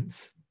eventual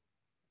events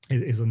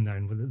is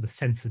unknown, with the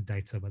censored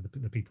data where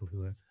the people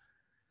who are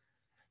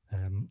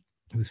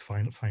whose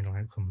final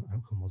outcome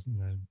wasn't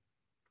known.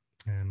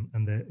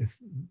 And the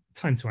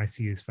time to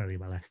ICU is fairly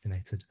well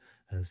estimated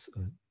as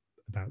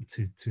about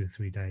two or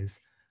 3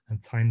 days,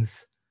 and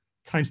times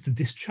to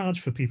discharge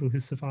for people who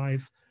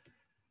survive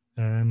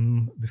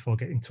before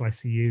getting to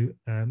ICU.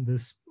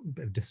 There's a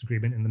bit of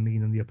disagreement in the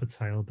mean and the upper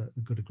tail, but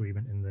a good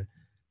agreement in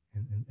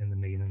the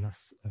mean, and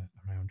that's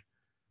around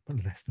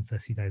less than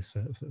 30 days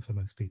for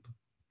most people.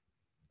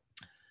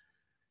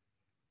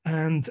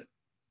 And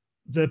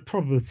the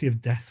probability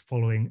of death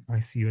following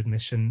ICU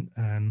admission,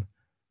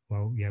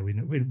 well, yeah, we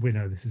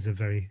know this is a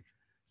very,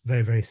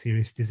 very, very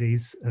serious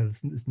disease.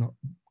 It's not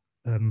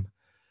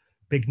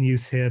big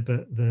news here,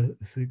 but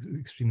it's an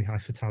extremely high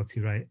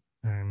fatality rate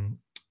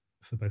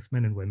for both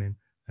men and women,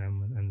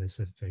 and there's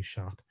a very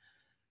sharp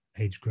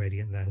age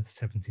gradient there,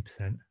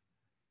 70%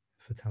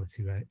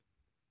 fatality rate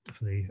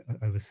for the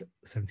over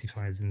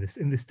 75s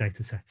in this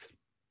data set.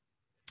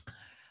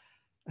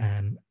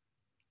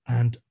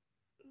 And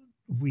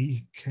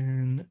we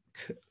can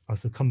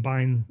also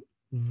combine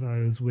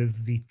those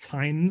with the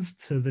times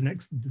to the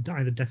next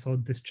either death or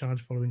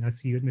discharge following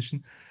ICU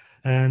admission,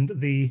 and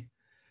the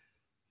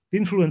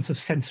influence of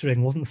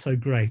censoring wasn't so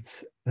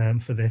great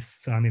for this.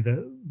 So I mean,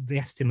 the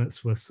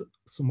estimates were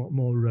somewhat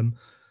more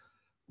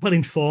well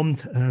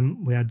informed.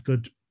 We had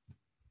good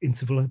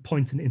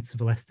point and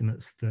interval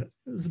estimates. That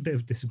there's a bit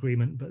of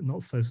disagreement, but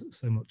not so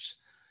much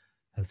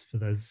as for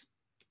those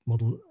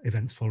model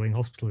events following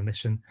hospital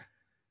admission,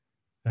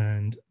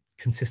 and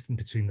consistent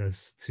between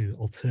those two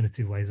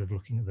alternative ways of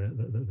looking at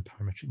the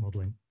parametric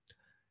modeling.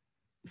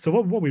 So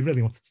what we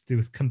really wanted to do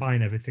is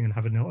combine everything and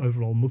have an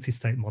overall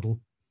multi-state model.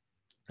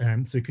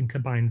 So we can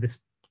combine this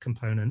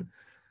component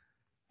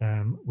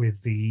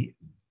with the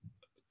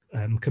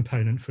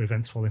component for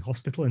events following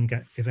hospital, and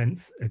get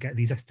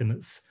these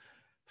estimates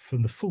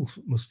from the full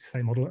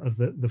multi-state model of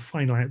the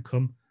final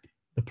outcome,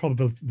 the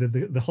probability,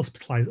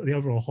 the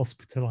overall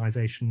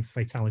hospitalization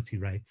fatality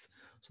rates,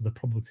 so the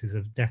probabilities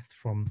of death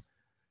from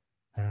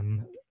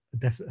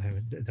death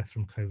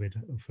from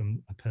COVID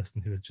from a person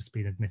who has just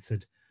been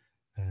admitted,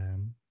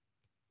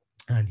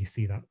 and you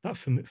see that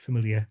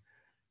familiar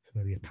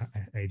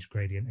age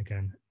gradient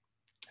again,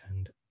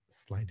 and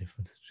slight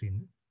difference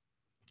between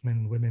men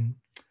and women,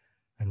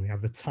 and we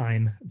have the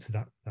time to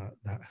that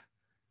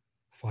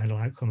final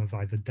outcome of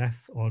either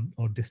death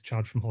or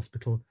discharge from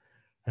hospital,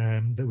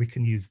 that we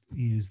can use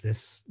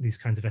these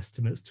kinds of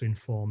estimates to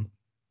inform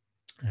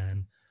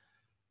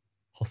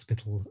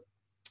hospital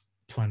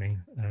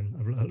planning,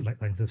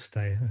 length of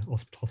stay,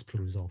 hospital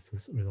resource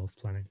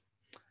planning.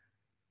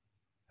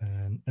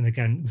 And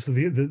again, so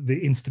the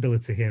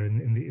instability here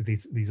in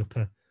these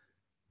upper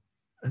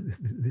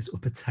this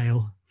upper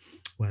tail,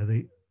 where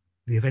the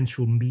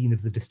eventual mean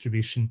of the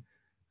distribution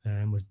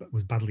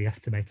was badly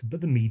estimated,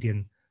 but the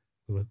median,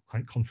 we were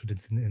quite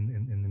confident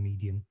in the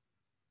median.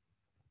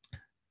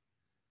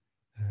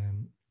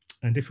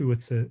 And if we were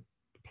to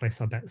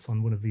place our bets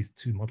on one of these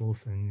two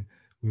models, then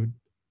we would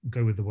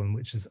go with the one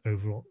which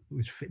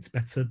fits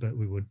better, but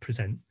we would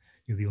present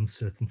the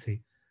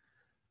uncertainty,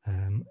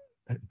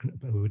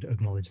 but we would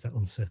acknowledge that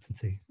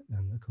uncertainty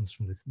that comes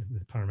from the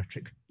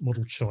parametric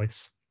model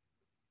choice.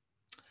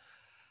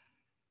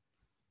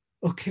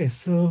 Okay,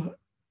 so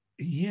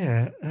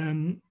yeah,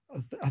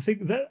 I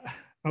think that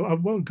I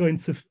won't go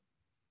into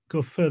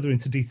go further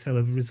into detail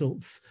of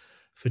results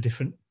for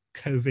different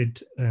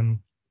COVID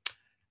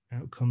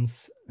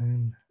outcomes.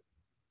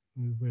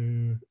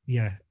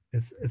 Yeah,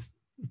 it's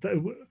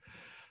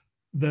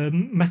the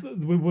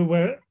method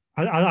we're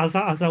as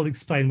I'll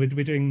explain,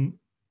 we're doing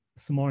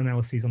some more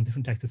analyses on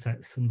different data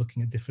sets and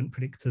looking at different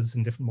predictors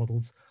and different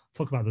models. I'll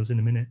talk about those in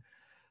a minute.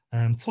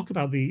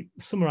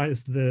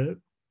 Summarize the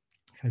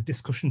kind of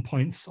discussion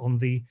points on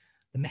the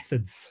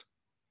methods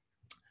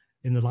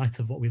in the light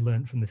of what we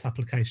learned from this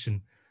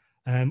application.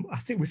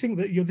 We think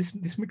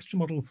that this mixture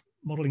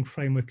modeling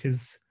framework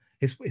is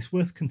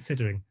worth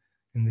considering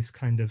in this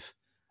kind of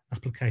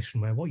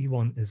application, where what you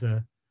want is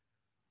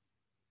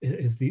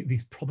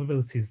these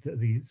probabilities that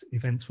these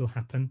events will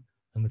happen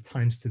and the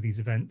times to these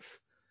events.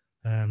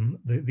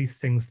 These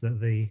things that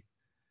the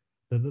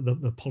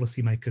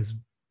policymakers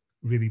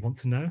really want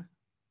to know.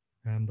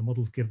 The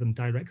models give them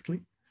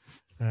directly.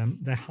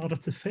 They're harder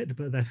to fit,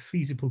 but they're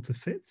feasible to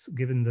fit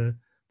given the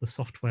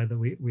software that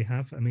we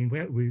have. I mean,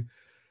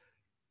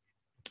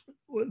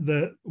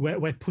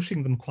 we're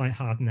pushing them quite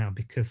hard now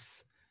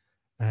because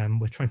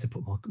we're trying to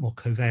put more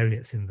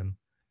covariates in them,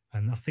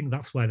 and I think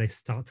that's where they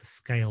start to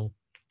scale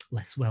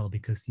less well,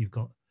 because you've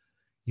got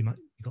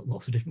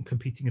lots of different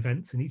competing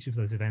events, and each of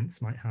those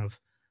events might have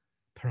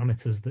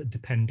parameters that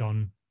depend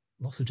on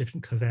lots of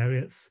different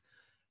covariates.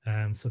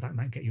 So that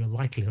might get you a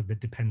likelihood that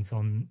depends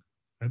on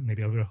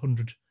maybe over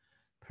 100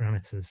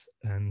 parameters.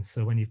 And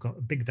so when you've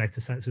got big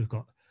data sets, we've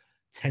got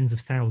tens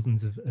of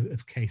thousands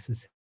of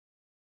cases.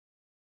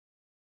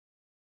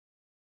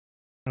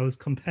 I was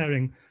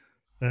comparing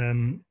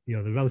the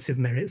relative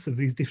merits of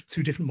these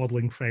two different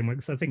modeling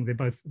frameworks. I think they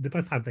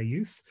both have their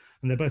use,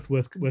 and they're both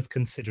worth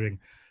considering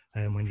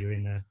when you're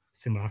in a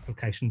similar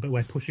application. But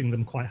we're pushing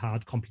them quite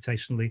hard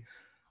computationally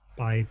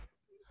by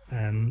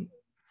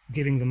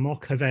giving them more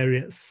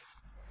covariates,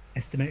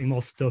 estimating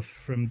more stuff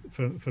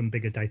from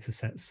bigger data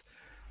sets.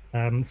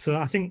 So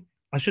I think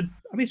I should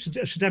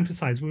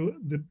emphasize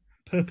the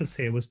purpose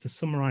here was to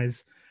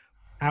summarize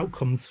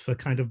outcomes for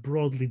kind of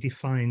broadly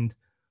defined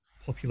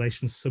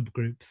population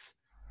subgroups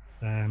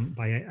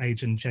by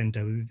age and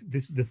gender.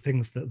 The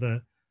things that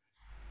the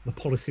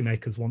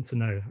policymakers want to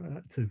know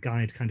to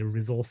guide kind of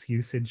resource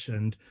usage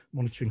and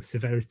monitoring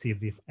severity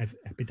of the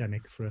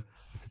epidemic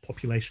at a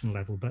population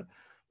level. But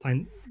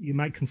you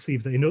might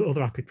conceive that in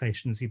other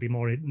applications, you'd be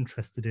more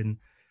interested in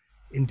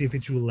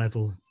individual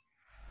level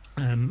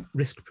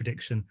risk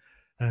prediction,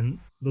 and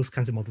those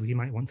kinds of models you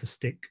might want to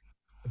stick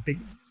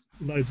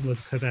loads and loads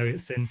of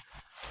covariates in,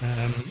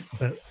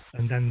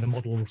 and then the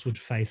models would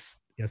face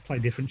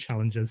slightly different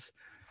challenges.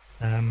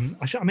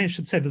 I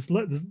should say there's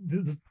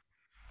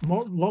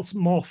lots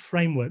more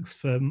frameworks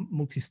for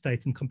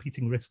multi-state and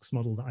competing risks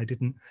model that I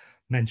didn't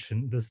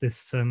mention. There's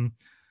this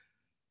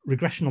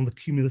regression on the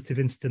cumulative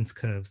incidence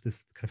curves,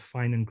 this kind of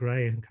fine and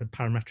gray and kind of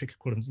parametric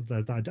equivalents of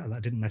those that I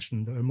didn't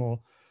mention, that are more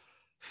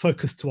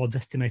focused towards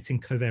estimating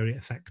covariate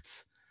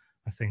effects,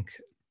 I think,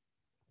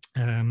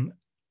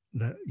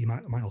 that you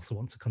might also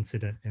want to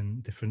consider in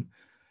different,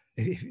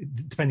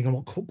 depending on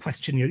what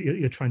question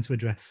you're trying to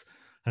address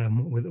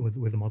with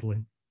the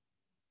modeling.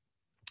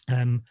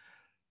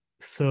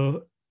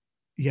 So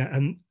yeah,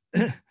 and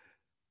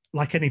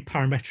like any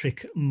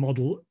parametric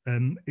model,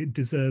 it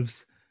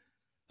deserves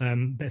a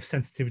bit of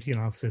sensitivity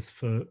analysis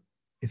for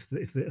if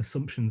the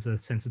assumptions are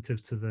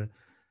sensitive to the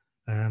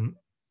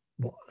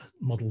what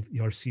model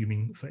you're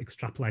assuming for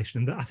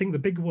extrapolation. And I think the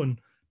big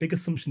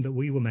assumption that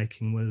we were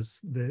making was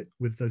that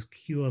with those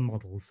cure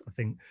models, I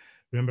think,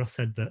 remember I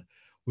said that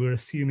we were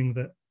assuming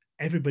that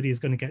everybody is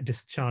going to get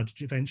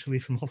discharged eventually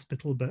from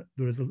hospital, but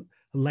there is a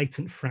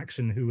latent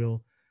fraction who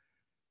will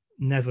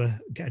never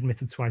get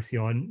admitted to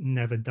ICU and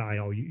never die,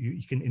 or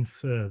you can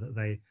infer that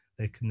they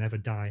can never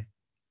die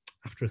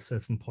after a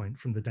certain point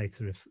from the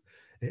data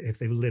if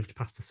they've lived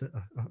past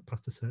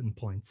a certain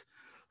point.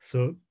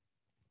 So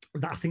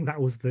I think that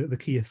was the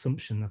key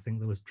assumption, I think,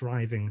 that was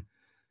driving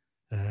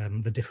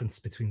the difference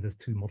between those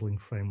two modeling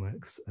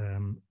frameworks.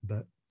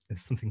 But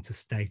it's something to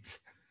state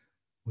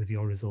with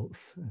your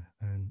results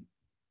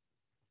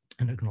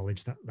and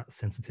acknowledge that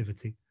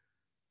sensitivity,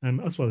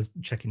 as well as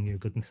checking your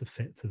goodness of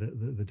fit to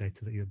the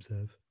data that you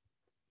observe.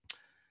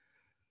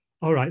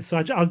 All right,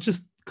 so I'll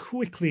just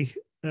quickly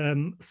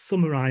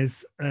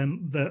summarize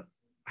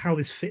how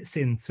this fits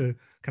into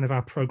kind of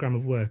our program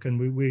of work.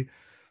 And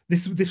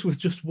this was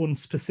just one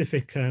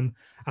specific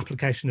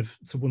application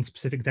to one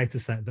specific data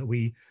set that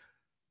we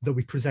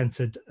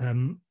presented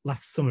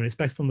last summer. It's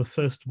based on the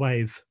first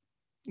wave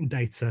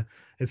data.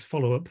 It's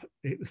follow-up.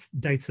 It was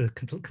data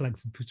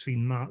collected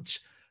between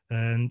March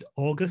and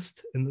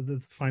August in the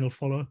final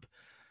follow-up.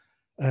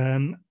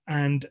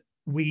 And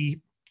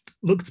we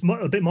looked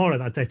a bit more at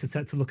that data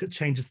set to look at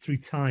changes through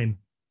time,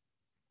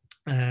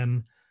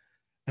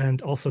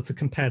 and also to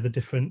compare the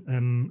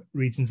different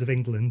regions of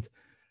England.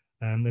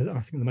 I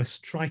think the most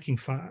striking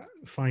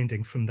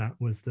finding from that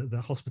was that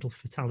the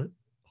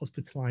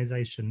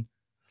hospitalization,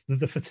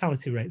 the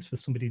fatality rates for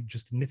somebody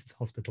just admitted to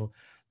hospital,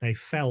 they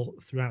fell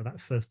throughout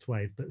that first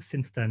wave, but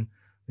since then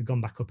they've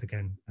gone back up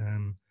again.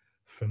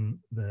 From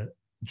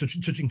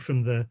judging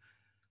from the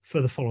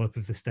further follow-up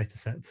of this data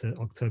set to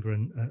October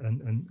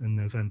and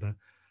November,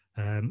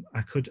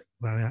 I could,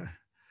 well,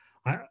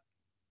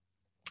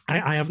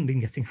 I haven't been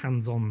getting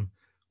hands-on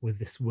with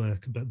this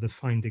work, but the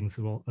findings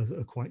are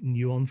quite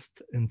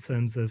nuanced in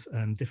terms of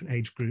different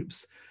age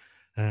groups,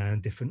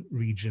 different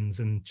regions,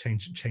 and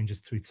changes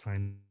through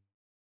time.